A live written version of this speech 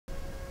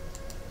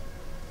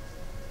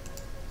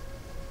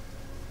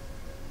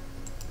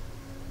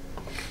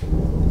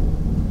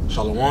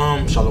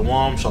Shalom,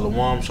 shalom,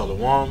 shalom,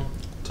 shalom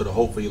to the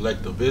hopeful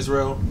elect of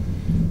Israel.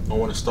 I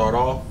want to start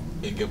off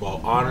and give all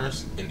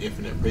honors and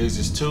infinite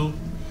praises to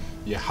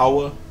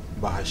YAHAWAH,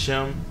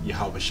 BaHashem,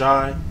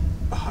 YAHAWASHI,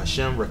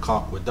 BaHashem,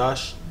 Rekach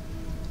Wadash.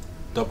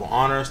 Double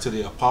honors to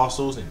the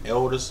apostles and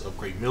elders of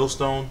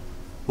GreatMillstone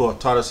who have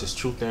taught us his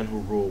truth and who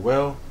rule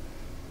well.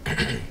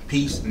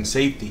 Peace and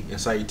safety and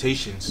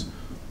salutations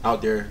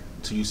out there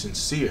to you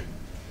sincere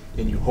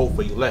and you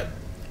hopeful elect,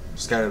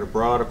 scattered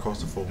abroad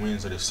across the four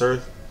winds of this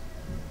earth.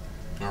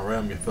 Alright,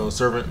 I'm your fellow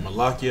servant,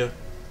 Malakia,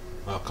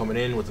 coming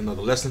in with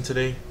another lesson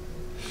today.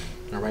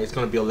 Alright, it's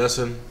going to be a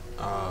lesson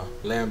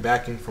laying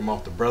backing from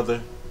off the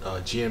brother,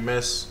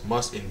 GMS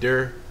Must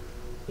Endure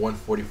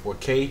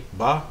 144K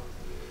Ba.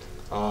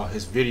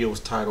 His video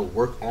is titled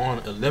Work on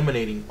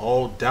Eliminating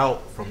All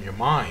Doubt from Your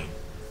Mind.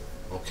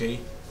 Okay,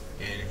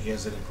 and he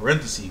has it in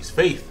parentheses,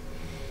 faith.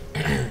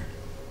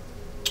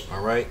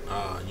 Alright,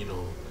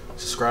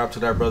 subscribe to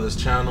that brother's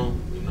channel,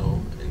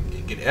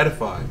 and get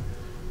edified.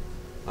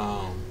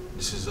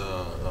 This is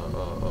a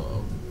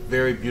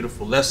very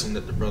beautiful lesson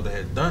that the brother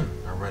had done,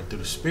 alright, through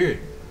the Spirit.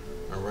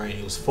 Alright,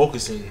 he was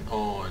focusing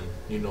on,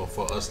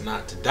 for us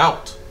not to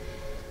doubt,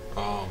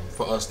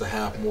 for us to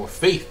have more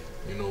faith,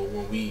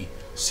 when we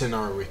send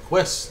our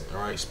requests,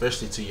 alright,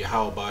 especially to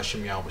Yahawah,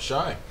 BaHashem,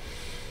 YAHAWASHI.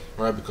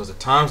 Alright, because the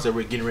times that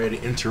we're getting ready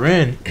to enter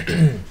in,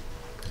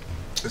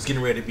 it's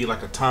getting ready to be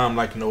like a time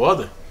like no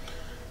other.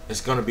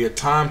 It's going to be a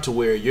time to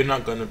where you're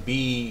not going to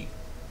be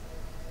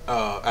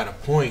at a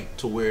point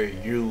to where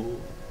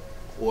you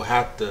will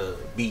have to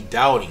be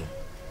doubting.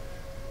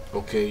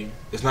 Okay,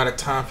 it's not a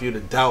time for you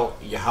to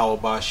doubt Yahawah,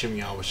 BaHashem,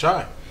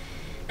 YAHAWASHI.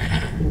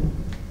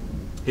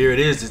 Here it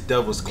is, this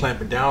devil's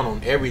clamping down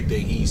on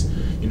everything. He's,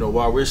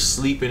 while we're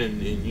sleeping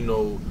and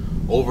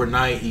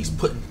overnight, he's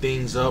putting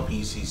things up.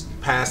 He's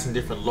passing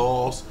different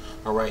laws.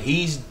 All right,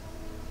 he's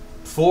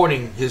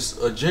forwarding his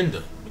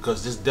agenda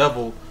because this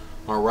devil,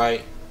 all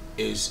right,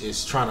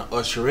 is trying to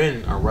usher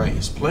in, all right,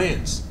 his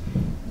plans.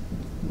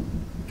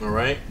 All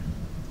right,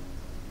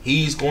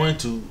 he's going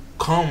to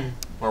come,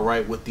 all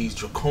right, with these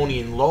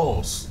draconian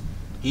laws.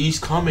 He's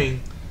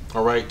coming,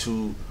 all right,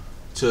 to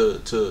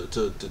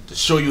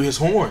show you his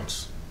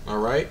horns. All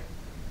right,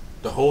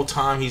 the whole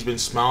time he's been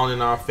smiling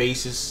in our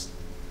faces.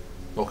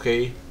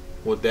 Okay,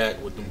 with the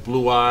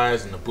blue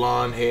eyes and the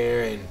blonde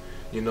hair, and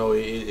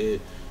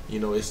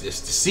it's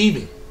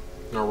deceiving.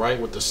 All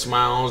right, with the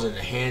smiles and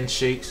the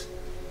handshakes.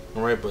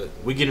 All right, but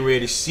we're getting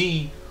ready to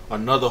see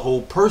another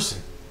whole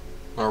person.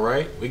 All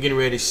right, we're getting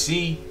ready to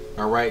see,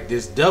 all right,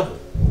 this devil.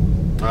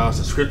 So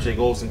scripture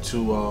goes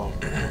into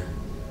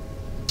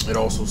it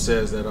also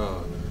says that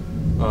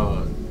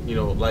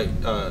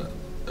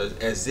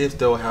as if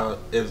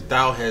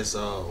thou has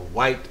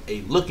wiped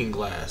a looking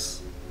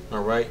glass.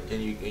 All right,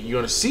 and you're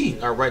gonna see,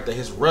 all right, that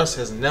his rust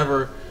has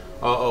never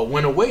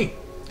went away.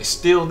 It's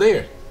still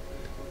there.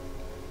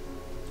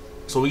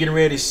 So we're getting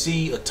ready to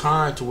see a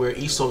time to where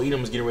Esau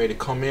Edom is getting ready to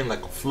come in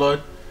like a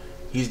flood.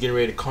 He's getting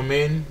ready to come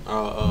in,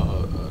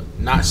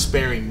 not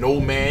sparing no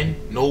man,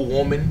 no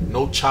woman,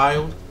 no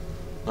child.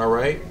 All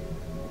right,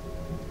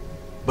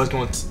 but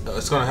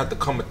it's gonna have to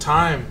come a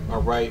time,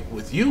 all right,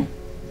 with you.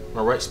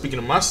 All right, speaking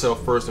of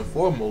myself first and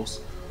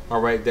foremost,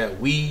 all right, that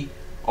we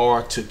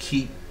are to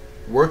keep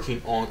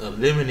working on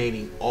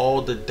eliminating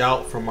all the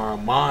doubt from our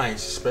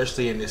minds,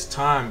 especially in this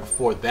time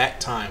before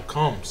that time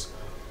comes.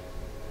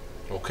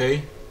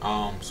 Okay,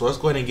 so let's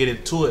go ahead and get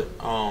into it.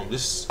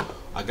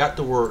 I got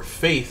the word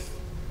faith.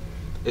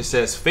 It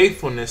says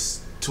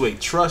faithfulness to a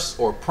trust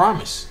or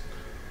promise.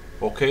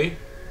 Okay,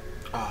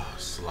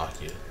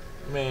 Salakia,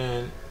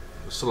 man,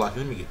 Salakia,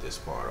 let me get this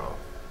part off.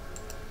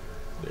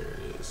 There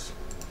it is.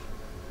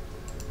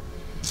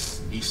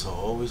 Esau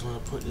always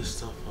want to put this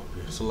stuff up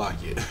here.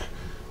 Salakia.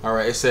 All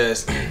right, it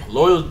says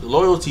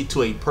loyalty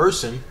to a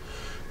person,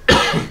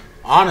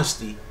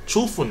 honesty,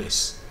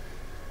 truthfulness,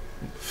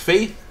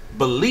 faith,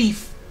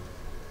 belief,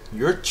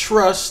 your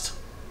trust.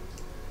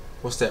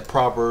 What's that?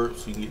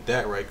 Proverbs. You get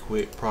that right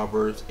quick.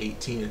 Proverbs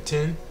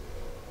 18:10.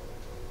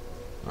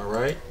 All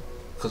right,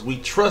 because we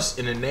trust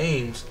in the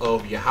names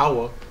of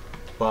Yahawah,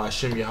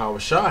 BaHashem,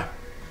 YAHAWASHI.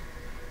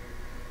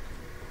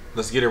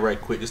 Let's get it right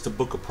quick. It's the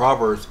book of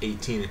Proverbs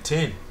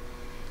 18:10.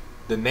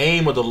 The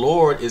name of the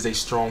Lord is a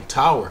strong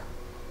tower.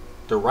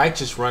 The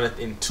righteous runneth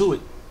into it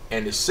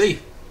and is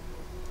safe.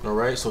 All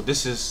right, so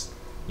this is,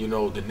 the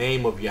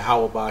name of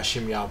Yahawah,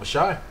 BaHashem,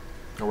 YAHAWASHI.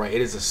 All right,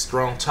 it is a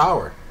strong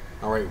tower.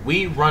 All right,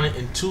 we run it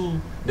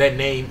into that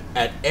name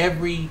at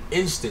every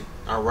instant.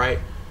 All right,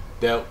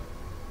 that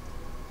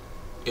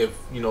if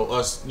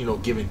us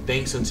giving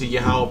thanks unto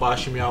Yahawah,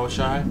 BaHashem,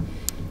 YAHAWASHI,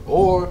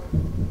 or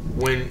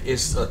when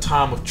it's a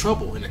time of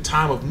trouble, in a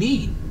time of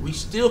need, we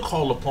still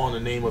call upon the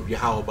name of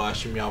Yahawah,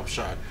 BaHashem,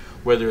 YAHAWASHI,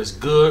 whether it's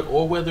good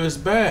or whether it's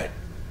bad.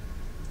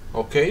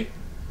 Okay,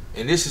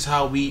 and this is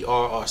how we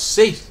are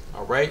safe.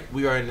 All right,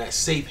 we are in that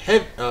safe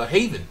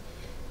haven.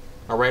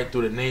 All right,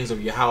 through the names of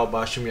Yahawah,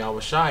 BaHashem,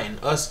 YAHAWASHI, and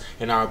us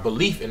and our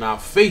belief and our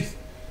faith.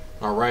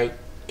 All right,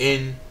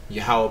 in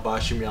Yahawah,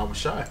 BaHashem,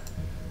 YAHAWASHI.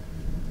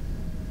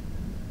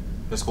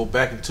 Let's go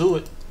back into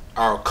it.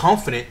 our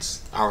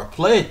confidence, our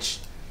pledge,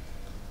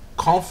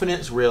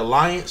 confidence,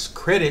 reliance,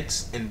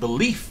 credits, and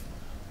belief,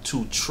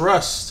 to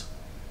trust,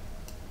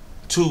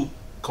 to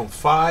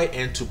confide,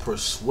 and to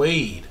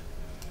persuade.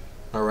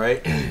 All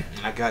right, and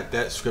I got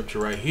that scripture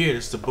right here.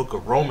 It's the book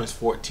of Romans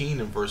 14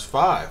 and verse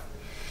 5.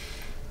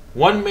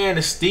 One man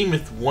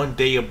esteemeth one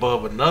day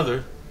above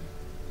another,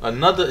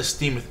 another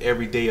esteemeth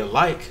every day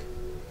alike.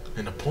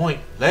 And the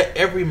point, let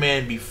every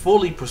man be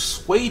fully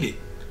persuaded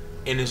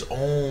in his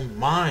own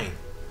mind.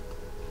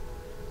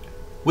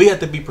 We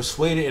have to be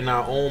persuaded in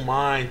our own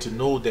mind to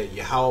know that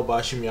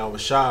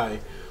YAHAWASHI,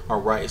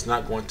 all right, is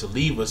not going to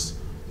leave us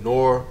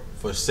nor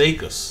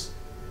forsake us.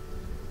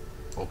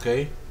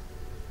 Okay?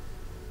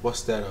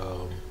 What's that?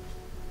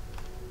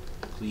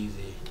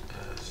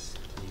 Ecclesiastes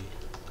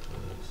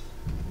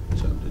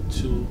chapter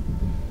 2.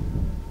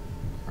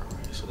 All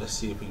right, so let's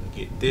see if we can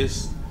get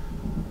this.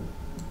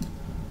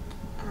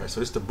 All right, so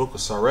this is the book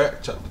of Sirach,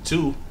 chapter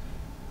 2.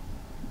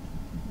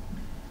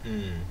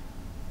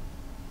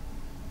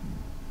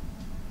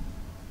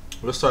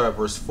 Let's start at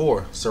verse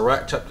 4.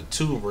 Sirach chapter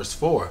 2, verse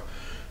 4.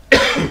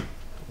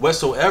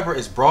 Whatsoever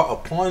is brought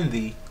upon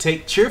thee,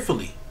 take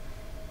cheerfully.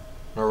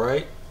 All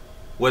right?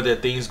 Whether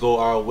things go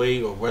our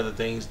way or whether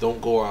things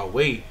don't go our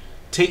way,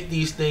 take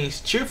these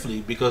things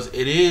cheerfully, because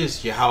it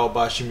is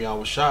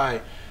YAHAWASHI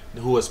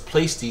who has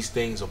placed these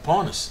things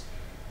upon us.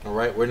 All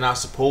right? We're not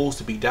supposed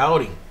to be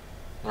doubting.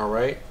 All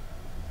right?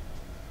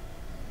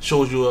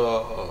 Shows you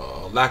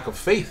a lack of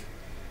faith.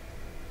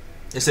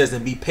 It says,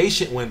 and be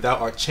patient when thou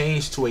art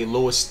changed to a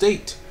low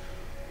estate.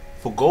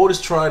 For gold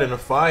is tried in the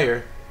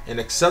fire, and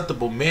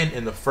acceptable men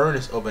in the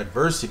furnace of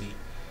adversity.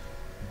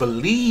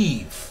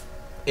 Believe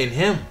in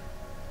him.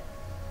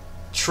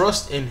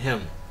 Trust in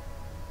him.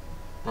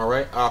 All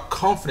right. Our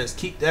confidence,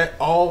 keep that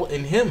all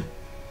in him,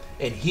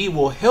 and he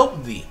will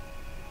help thee.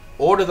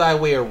 Order thy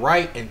way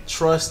aright and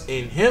trust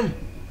in him.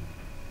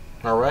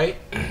 All right.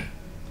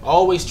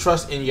 Always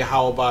trust in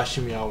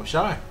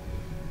YAHAWASHI.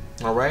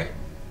 All right.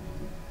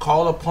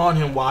 Call upon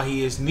him while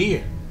he is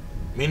near.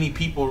 Many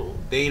people,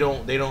 they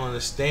don't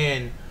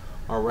understand,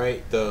 all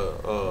right,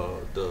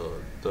 the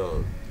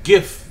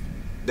gift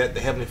that the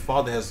Heavenly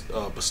Father has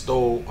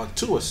bestowed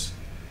unto us.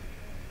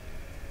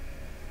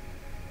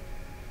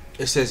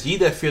 It says, ye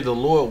that fear the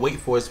Lord, wait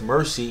for his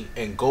mercy,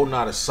 and go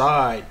not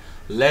aside,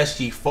 lest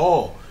ye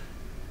fall.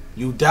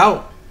 You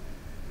doubt.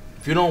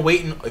 If you're not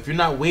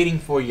waiting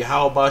for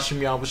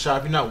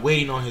YAHAWASHI, if you're not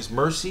waiting on his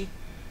mercy,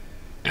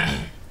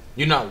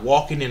 you're not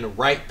walking in the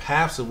right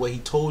paths of what he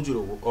told you to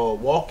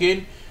walk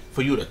in,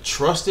 for you to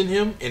trust in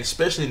him, and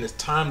especially in this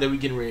time that we're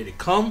getting ready to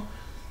come,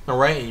 all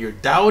right, and you're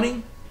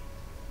doubting,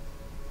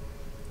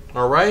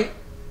 all right,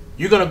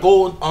 you're going to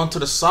go onto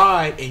the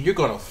side and you're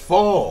going to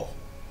fall.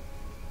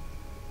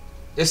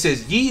 It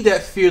says, ye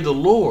that fear the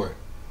Lord.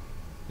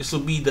 This will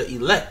be the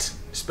elect,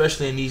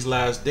 especially in these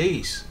last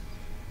days.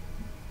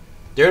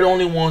 They're the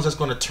only ones that's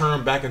going to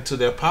turn back into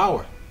their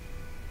power.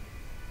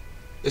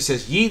 It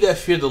says, ye that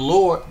fear the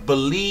Lord,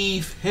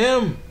 believe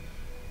him.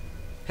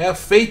 Have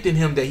faith in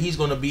him that he's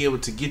going to be able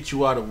to get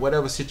you out of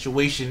whatever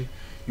situation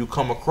you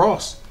come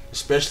across,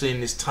 especially in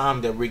this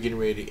time that we're getting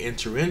ready to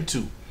enter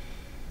into.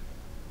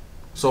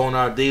 So on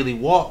our daily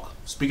walk,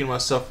 speaking to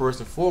myself first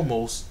and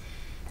foremost,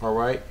 all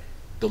right,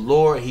 the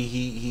Lord,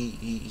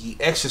 he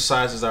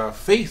exercises our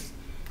faith,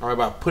 all right,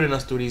 by putting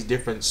us through these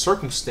different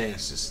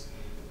circumstances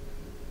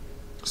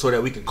so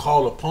that we can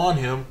call upon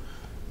him,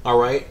 all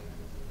right,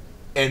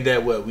 and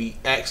that we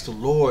ask the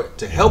Lord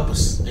to help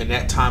us in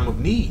that time of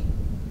need.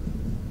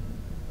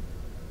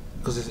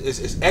 Because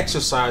it's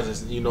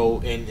exercises, you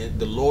know, and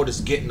the Lord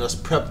is getting us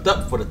prepped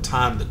up for the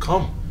time to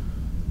come.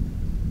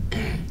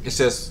 It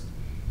says,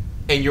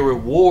 and your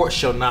reward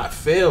shall not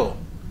fail.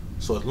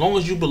 So as long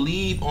as you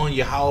believe on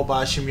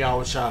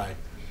YAHAWASHI,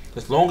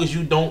 as long as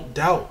you don't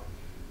doubt,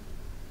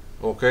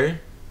 okay,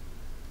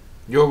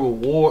 your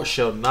reward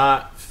shall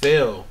not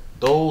fail.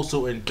 Those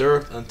who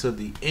endure unto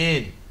the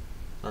end,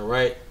 all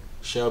right,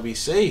 shall be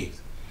saved.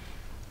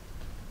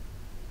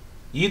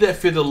 Ye that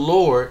fear the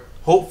Lord,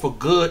 hope for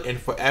good and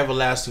for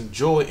everlasting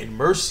joy and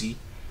mercy.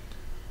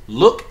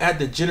 Look at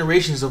the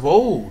generations of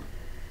old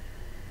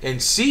and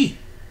see.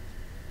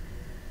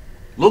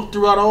 Look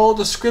throughout all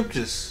the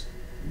scriptures.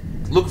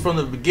 Look from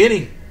the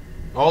beginning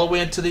all the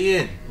way into the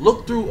end.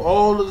 Look through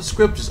all of the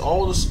scriptures,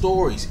 all the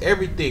stories,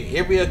 everything,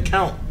 every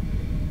account.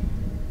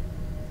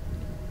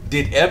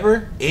 Did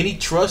ever any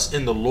trust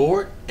in the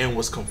Lord and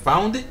was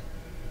confounded?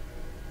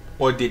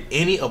 Or did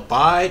any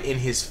abide in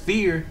his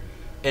fear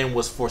and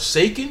was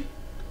forsaken?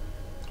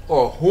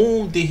 Or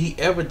whom did he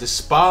ever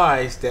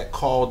despise that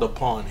called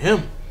upon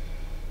him?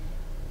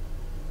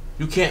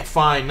 You can't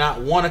find not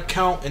one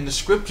account in the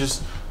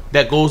scriptures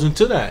that goes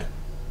into that.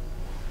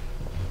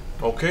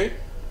 Okay?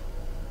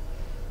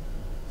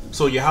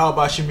 So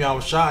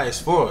YAHAWASHI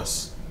is for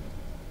us.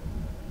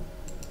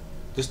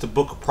 This is the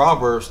book of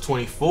Proverbs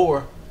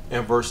 24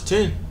 and verse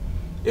 10.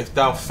 If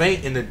thou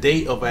faint in the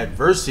day of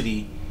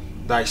adversity,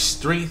 thy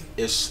strength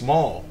is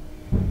small.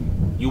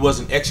 You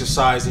wasn't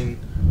exercising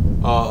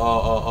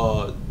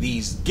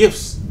these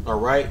gifts, all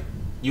right,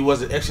 You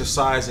wasn't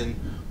exercising,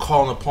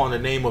 calling upon the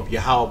name of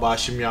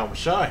YAHAWASHI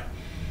YAHAWASHI.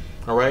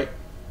 All right.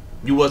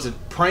 You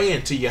wasn't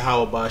praying to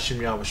YAHAWASHI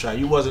YAHAWASHI.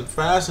 You wasn't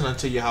fasting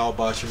unto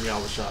YAHAWASHI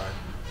YAHAWASHI.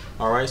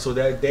 All right. So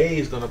that day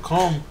is gonna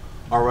come.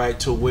 All right,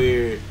 to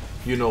where,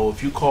 you know,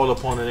 if you call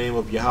upon the name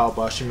of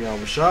YAHAWASHI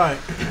YAHAWASHI,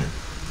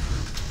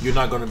 you're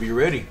not gonna be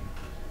ready.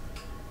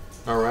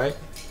 All right.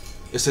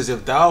 It says,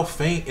 if thou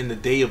faint in the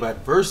day of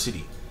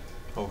adversity.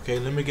 Okay,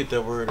 let me get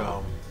that word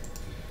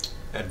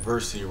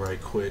adversity right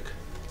quick.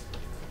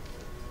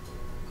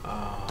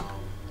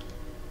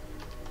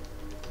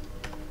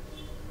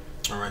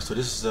 Alright, so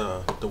this is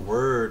the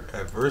word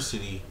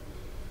adversity.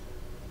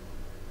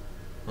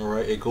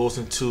 Alright, it goes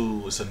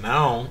into, it's a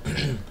noun.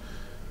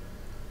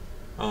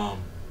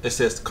 It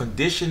says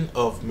condition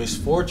of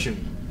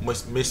misfortune,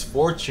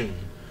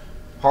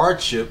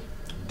 hardship,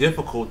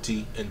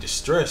 difficulty, and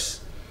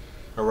distress.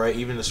 Alright,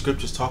 even the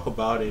scriptures talk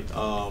about it.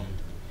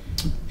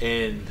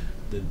 And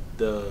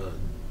the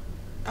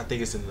I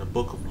think it's in the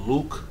book of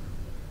Luke,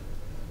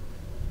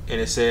 and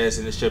it says,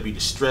 and it shall be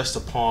distressed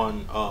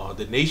upon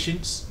the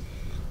nations.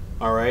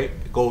 All right,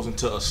 it goes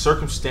into a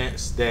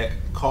circumstance that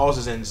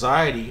causes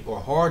anxiety or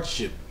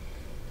hardship.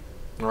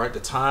 All right, the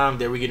time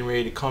that we're getting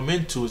ready to come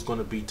into is going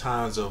to be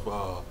times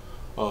of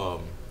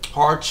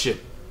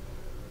hardship,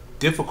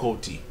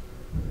 difficulty,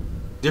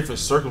 different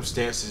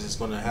circumstances. Is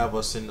going to have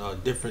us in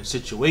different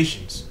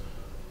situations.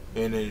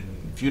 And then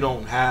if you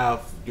don't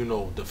have, you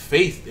know, the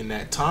faith in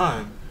that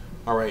time,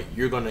 all right,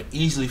 you're going to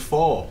easily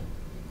fall.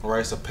 All right,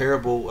 it's a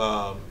parable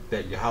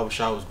that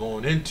Yahawashi was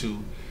going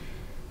into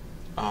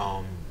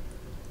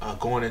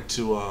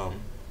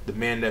the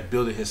man that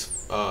built his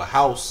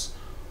house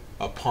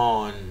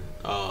upon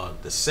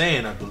the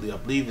sand. I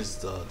believe it's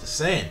the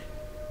sand.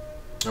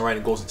 All right,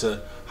 it goes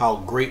into how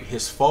great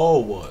his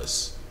fall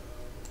was.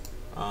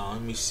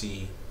 Let me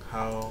see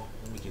how.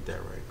 Let me get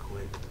that right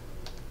quick.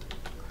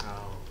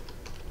 How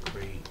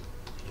great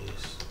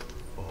his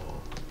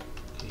fall.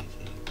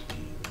 KJV.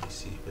 Let me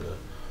see if it'll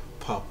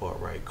pop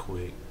up right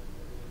quick.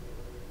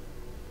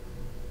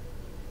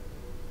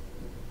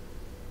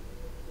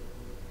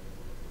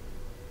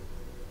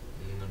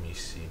 Let me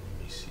see.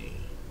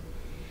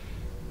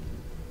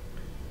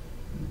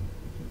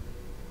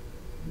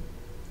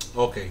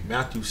 Okay,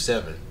 Matthew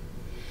 7.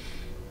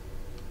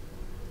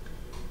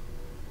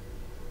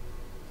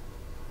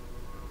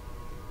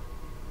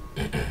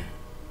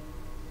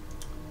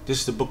 This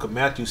is the book of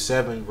Matthew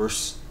 7,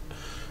 verse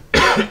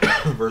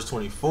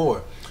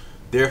 24.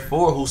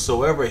 Therefore,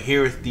 whosoever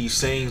heareth these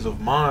sayings of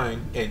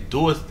mine and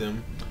doeth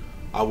them,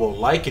 I will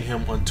liken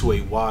him unto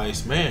a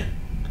wise man,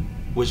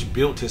 which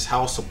built his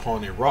house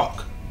upon a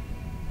rock.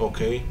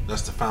 Okay,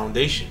 that's the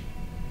foundation.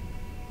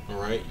 All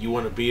right, you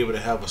want to be able to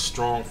have a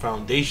strong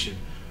foundation.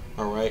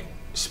 All right,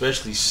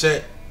 especially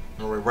set.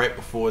 All right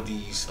before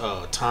these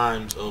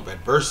times of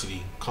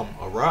adversity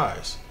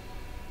arise.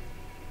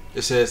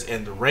 It says,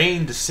 and the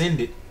rain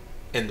descended,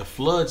 and the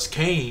floods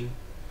came,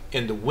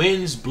 and the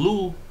winds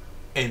blew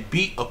and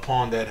beat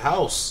upon that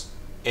house,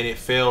 and it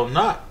fell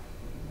not,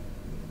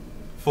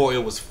 for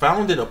it was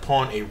founded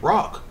upon a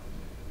rock.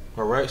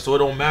 All right, so it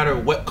don't matter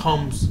what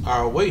comes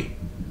our way.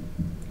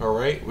 All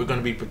right, we're going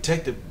to be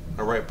protected,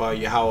 all right, by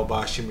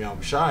YAHAWASHI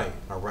YAHAWASHI,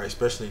 all right,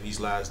 especially in these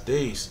last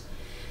days.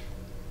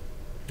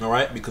 All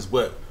right, because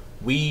what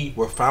we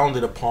were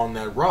founded upon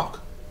that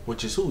rock,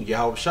 which is who?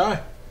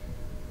 YAHAWASHI.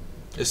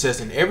 It says,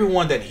 and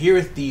everyone that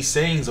heareth these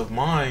sayings of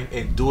mine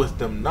and doeth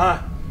them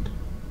not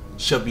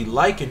shall be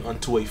likened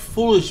unto a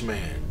foolish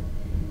man.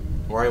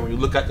 All right, when you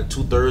look at the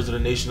 2/3 of the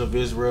nation of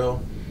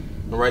Israel,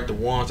 all right, the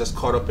ones that's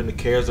caught up in the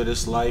cares of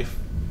this life,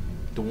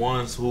 the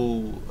ones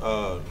who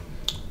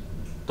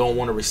don't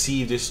want to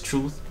receive this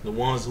truth, the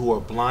ones who are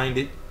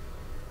blinded,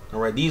 all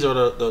right, these are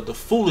the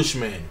foolish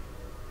men.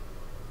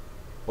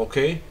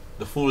 Okay,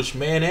 the foolish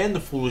man and the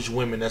foolish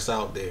women that's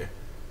out there.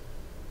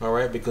 All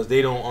right, because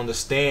they don't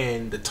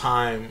understand the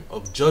time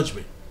of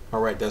judgment, all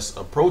right, that's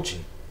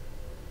approaching.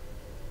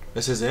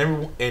 It says,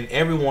 and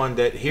everyone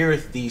that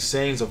heareth these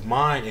sayings of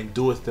mine and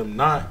doeth them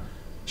not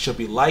shall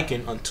be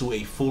likened unto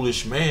a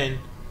foolish man,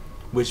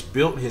 which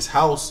built his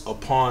house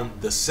upon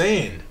the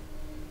sand.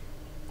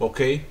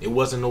 Okay, it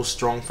wasn't no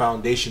strong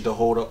foundation to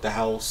hold up the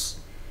house.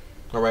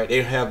 All right,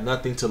 they have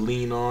nothing to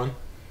lean on.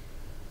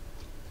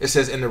 It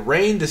says, and the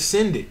rain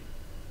descended,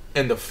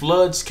 and the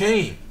floods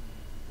came.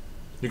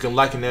 You can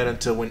liken that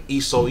unto when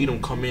Edom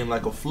come in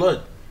like a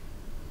flood.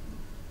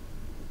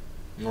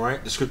 All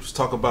right, the scriptures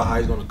talk about how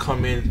he's going to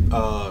come in.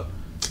 Let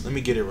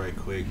me get it right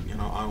quick. You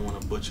know, I don't want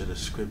to butcher the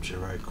scripture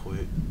right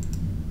quick.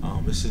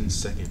 It's in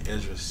 2nd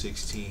Ezra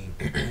 16.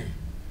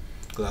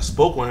 Because I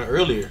spoke on it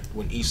earlier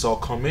when Esau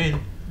come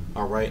in,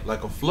 all right,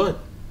 like a flood.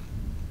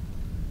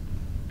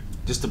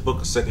 Just the book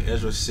of 2nd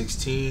Ezra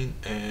 16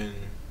 and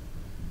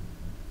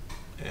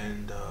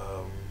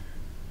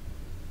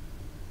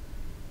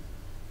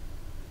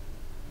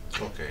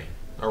okay,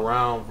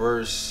 around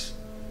verse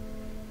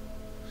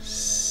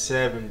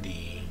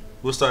 70.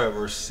 We'll start at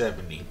verse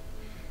 70.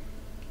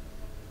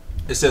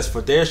 It says, for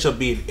there shall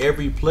be in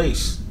every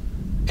place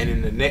and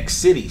in the next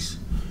cities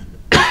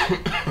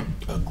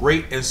a a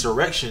great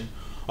insurrection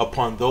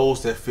upon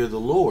those that fear the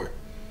Lord.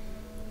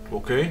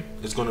 Okay,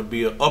 it's going to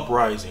be an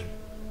uprising,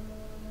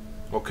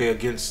 okay,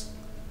 against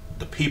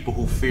the people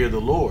who fear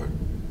the Lord.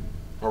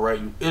 All right,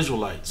 you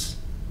Israelites.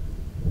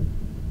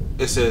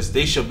 It says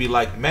they shall be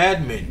like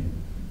madmen.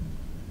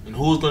 And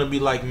who's going to be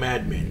like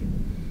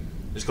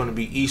madmen? It's going to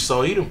be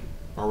Esau, Edom.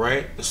 All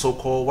right, the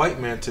so-called white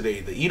man today,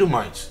 the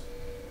Edomites.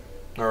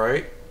 All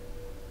right,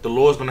 the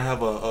Lord's going to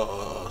have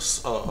a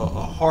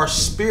harsh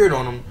spirit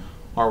on them.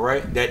 All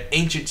right, that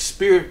ancient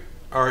spirit,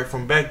 all right,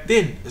 from back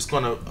then, it's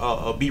going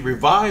to be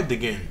revived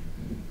again.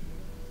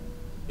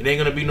 It ain't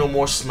going to be no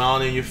more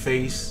smiling in your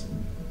face.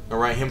 All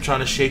right, him trying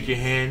to shake your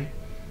hand.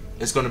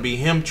 It's going to be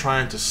him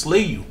trying to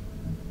slay you.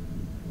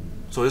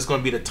 So it's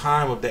going to be the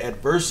time of the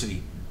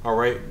adversity, all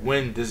right,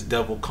 when this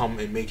devil come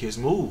and make his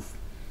move.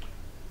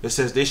 It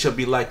says they shall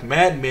be like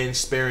madmen,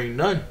 sparing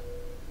none,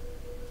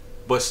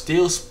 but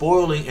still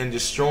spoiling and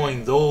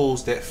destroying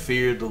those that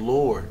fear the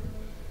Lord.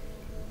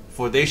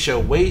 For they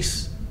shall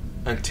waste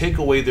and take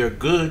away their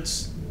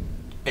goods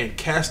and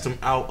cast them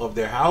out of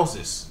their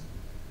houses.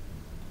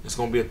 It's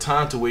going to be a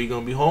time to where you're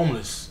going to be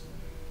homeless.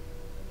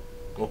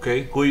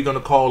 Okay, who are you going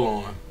to call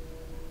on?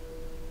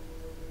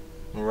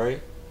 All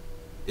right,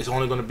 it's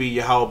only going to be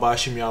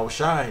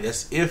YAHAWASHI.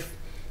 That's if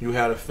you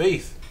have a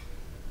faith.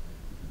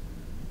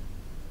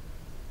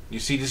 You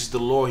see, this is the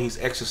Lord. He's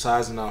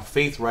exercising our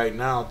faith right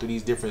now through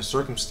these different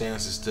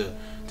circumstances to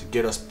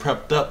get us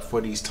prepped up for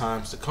these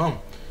times to come.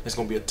 It's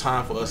going to be a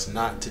time for us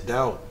not to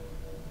doubt.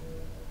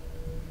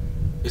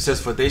 It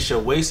says, for they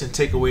shall waste and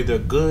take away their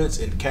goods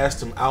and cast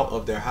them out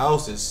of their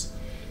houses.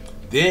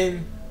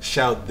 Then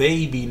shall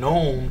they be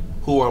known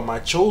who are my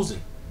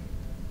chosen.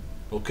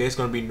 Okay, it's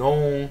going to be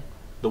known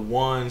the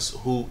ones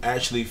who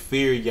actually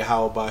fear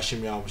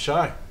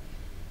YAHAWASHI.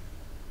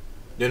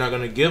 They're not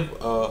going to give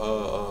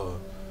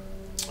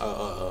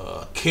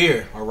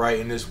care, all right,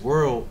 in this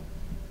world,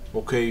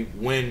 okay,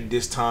 when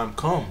this time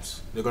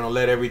comes. They're going to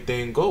let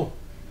everything go.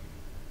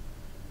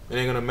 It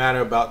ain't going to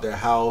matter about their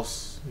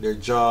house, their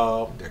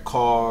job, their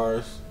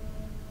cars,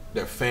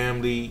 their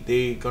family.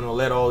 They're going to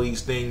let all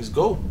these things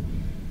go.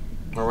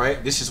 All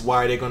right, this is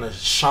why they're going to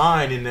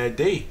shine in that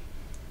day,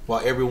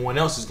 while everyone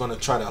else is going to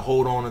try to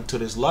hold on into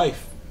this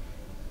life.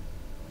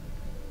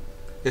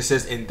 It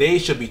says, and they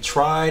shall be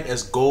tried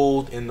as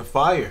gold in the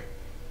fire.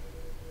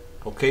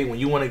 Okay, when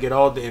you want to get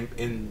all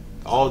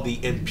the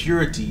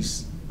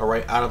impurities, all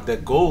right, out of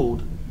that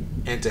gold,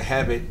 and to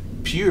have it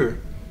pure,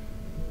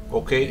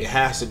 okay, it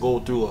has to go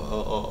through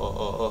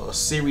a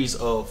series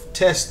of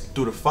tests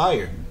through the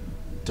fire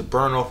to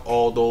burn off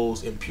all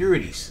those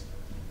impurities,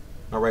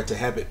 all right, to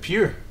have it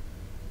pure.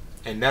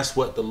 And that's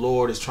what the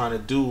Lord is trying to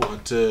do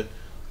unto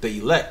the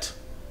elect,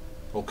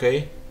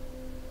 okay,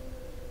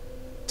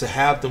 to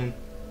have them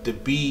to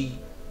be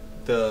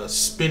the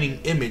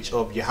spinning image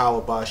of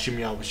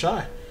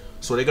YAHAWASHI.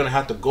 So they're going to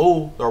have to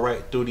go, all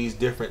right, through these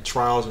different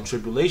trials and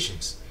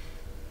tribulations.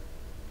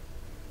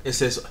 It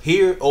says,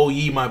 hear, O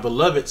ye my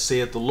beloved,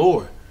 saith the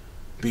Lord.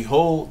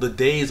 Behold, the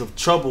days of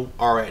trouble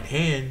are at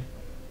hand,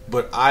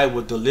 but I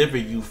will deliver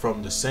you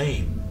from the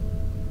same.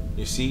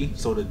 You see,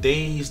 so the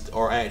days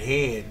are at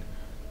hand.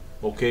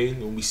 Okay,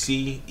 when we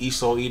see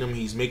Esau Edom,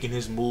 he's making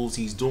his moves,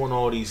 he's doing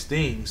all these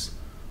things,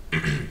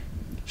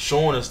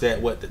 showing us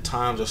that what the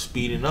times are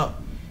speeding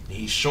up. And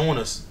he's showing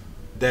us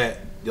that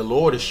the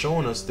Lord is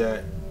showing us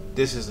that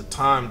this is the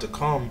time to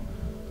come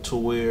to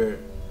where,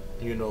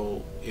 you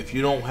know, if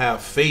you don't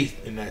have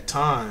faith in that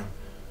time,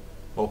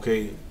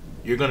 okay,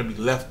 you're going to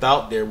be left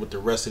out there with the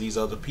rest of these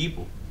other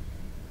people.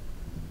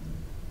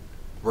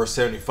 Verse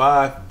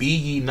 75, be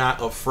ye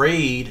not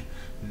afraid,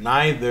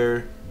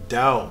 neither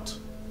doubt,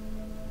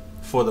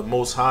 for the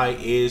Most High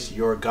is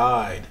your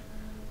guide.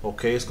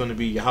 Okay, it's going to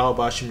be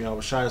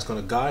YAHAWASHI. It's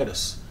going to guide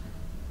us.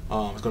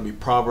 It's going to be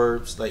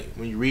Proverbs, like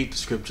when you read the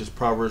scriptures,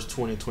 Proverbs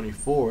 20 and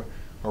 24,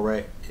 all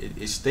right,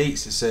 it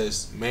states, it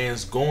says,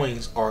 man's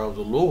goings are of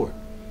the Lord.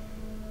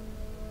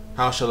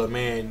 How shall a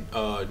man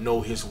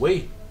know his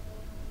way?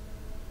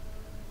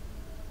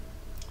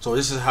 So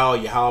this is how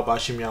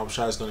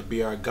YAHAWASHI is going to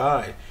be our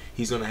guide.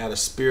 He's going to have a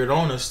spirit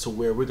on us to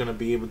where we're going to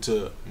be able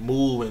to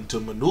move and to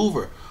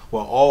maneuver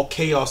while all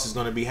chaos is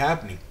going to be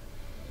happening.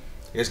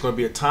 It's going to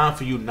be a time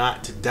for you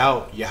not to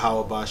doubt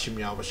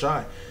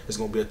YAHAWASHI. It's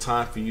going to be a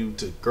time for you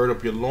to gird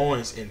up your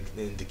loins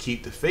and to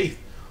keep the faith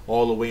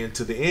all the way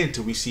into the end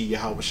till we see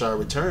YAHAWASHI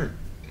return.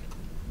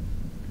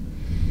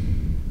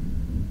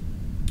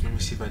 Let me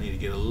see if I need to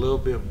get a little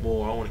bit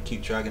more. I want to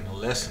keep dragging the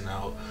lesson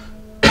out.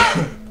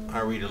 I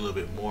read a little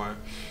bit more.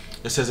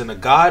 It says, in the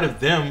guide of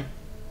them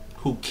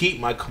who keep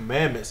my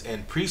commandments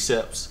and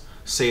precepts,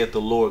 saith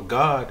the Lord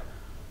God,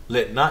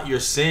 let not your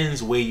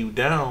sins weigh you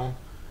down,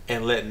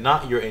 and let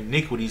not your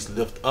iniquities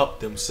lift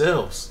up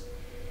themselves.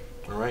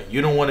 All right,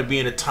 you don't want to be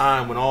in a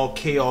time when all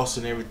chaos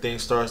and everything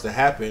starts to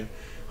happen.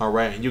 All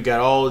right, and you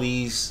got all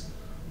these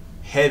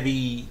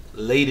heavy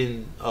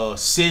laden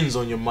sins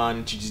on your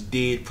mind that you just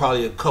did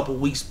probably a couple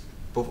weeks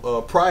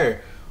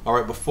prior. All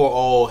right, before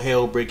all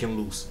hell breaking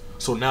loose.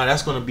 So now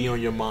that's going to be on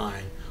your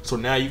mind. So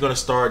now you're going to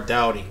start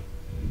doubting.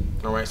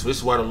 All right, so this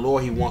is why the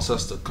Lord, He wants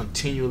us to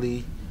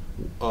continually,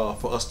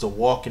 for us to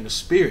walk in the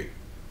Spirit.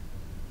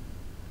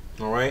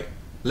 All right,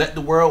 let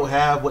the world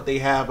have what they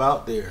have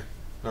out there.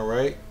 All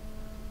right,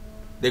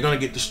 they're gonna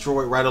get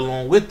destroyed right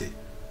along with it.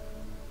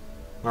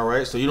 All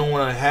right, so you don't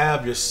want to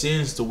have your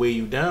sins to weigh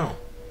you down.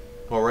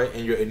 All right,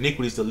 and your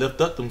iniquities to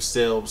lift up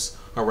themselves.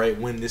 All right,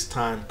 when this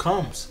time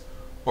comes,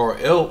 or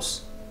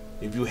else,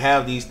 if you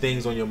have these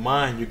things on your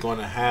mind, you're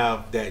gonna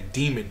have that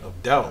demon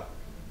of doubt.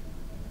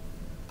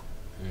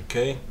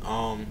 Okay,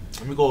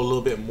 let me go a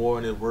little bit more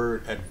in the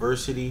word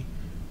adversity,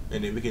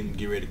 and then we can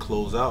get ready to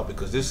close out,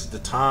 because this is the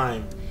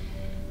time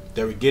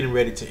that we're getting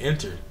ready to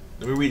enter.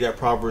 Let me read that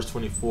Proverbs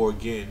 24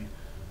 again,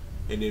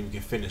 and then we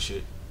can finish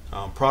it.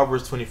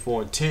 Proverbs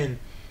 24:10,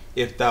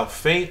 if thou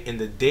faint in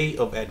the day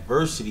of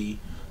adversity,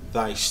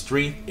 thy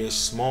strength is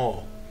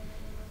small.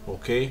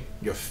 Okay,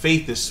 your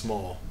faith is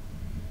small.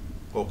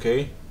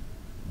 Okay,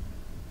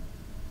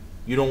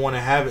 you don't want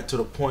to have it to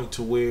the point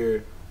to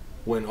where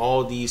when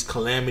all these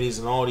calamities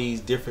and all these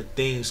different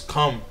things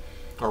come,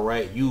 all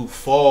right, you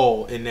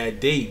fall in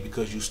that day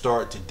because you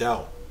start to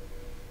doubt.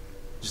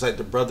 Just like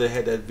the brother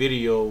had that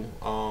video,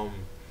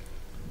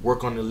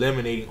 work on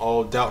eliminating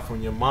all doubt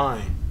from your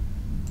mind.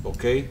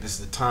 Okay, this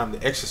is the time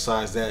to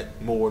exercise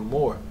that more and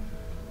more.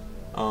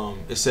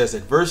 It says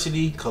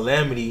adversity,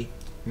 calamity,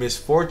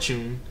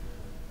 misfortune,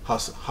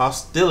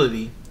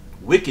 hostility,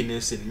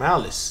 wickedness, and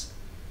malice,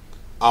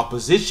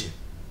 opposition.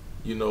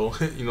 You know,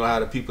 you know how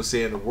the people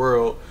say in the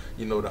world,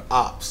 you know, the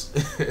ops.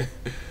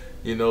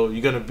 You know,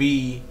 you're gonna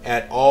be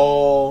at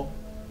all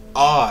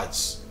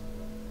odds.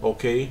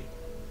 Okay,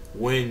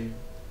 when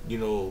you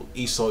know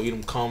Esau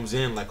Edom comes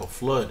in like a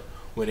flood,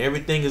 when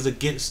everything is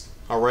against,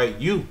 all right,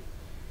 you.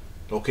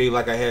 Okay,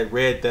 like I had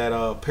read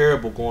that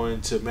parable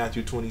going to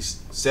Matthew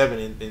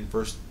 27 in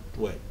verse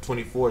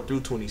 24 through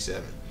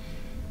 27.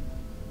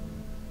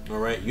 All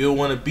right, you don't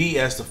want to be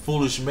as the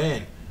foolish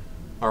man.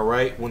 All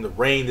right, when the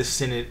rain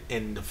descended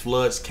and the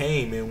floods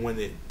came, and when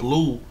it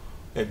blew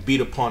and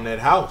beat upon that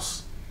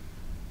house,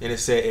 and it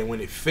said, and when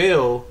it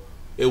fell,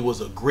 it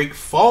was a great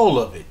fall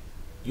of it.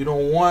 You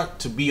don't want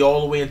to be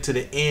all the way into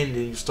the end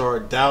and you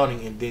start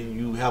doubting, and then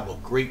you have a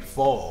great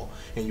fall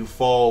and you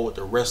fall with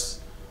the rest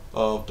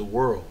of the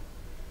world.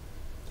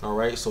 All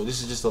right, so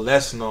this is just a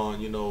lesson on,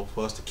 you know,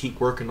 for us to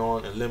keep working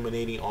on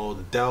eliminating all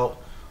the doubt.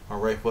 All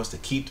right, for us to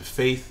keep the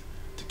faith,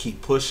 to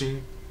keep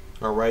pushing.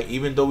 All right,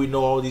 even though we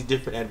know all these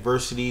different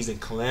adversities and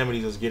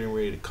calamities that's getting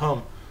ready to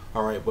come.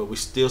 All right, but we're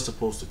still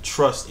supposed to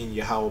trust in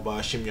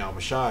YAHAWAH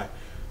YAHAWASHI.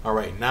 All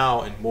right,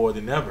 now and more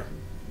than ever.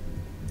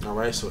 All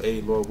right, so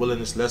hey, Lord willing,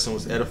 this lesson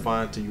was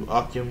edifying to you,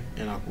 Akim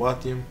and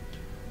Akwatium.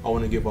 I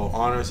want to give all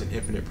honors and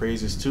infinite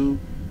praises to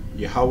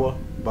YAHAWAH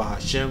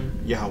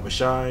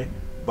YAHAWASHI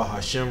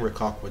Bahashem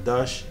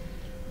Rekakwadash.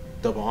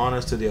 Double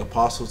honors to the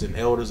apostles and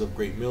elders of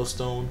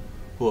GreatMillstone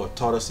who have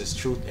taught us His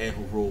truth and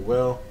who rule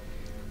well.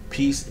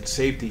 Peace and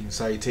safety and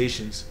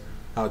salutations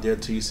out there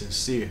to you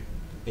sincere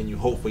and you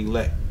hopeful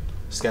elect,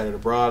 scattered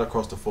abroad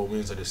across the four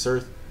winds of this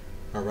earth.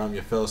 Around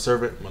your fellow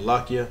servant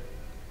Malakia.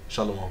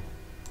 Shalom.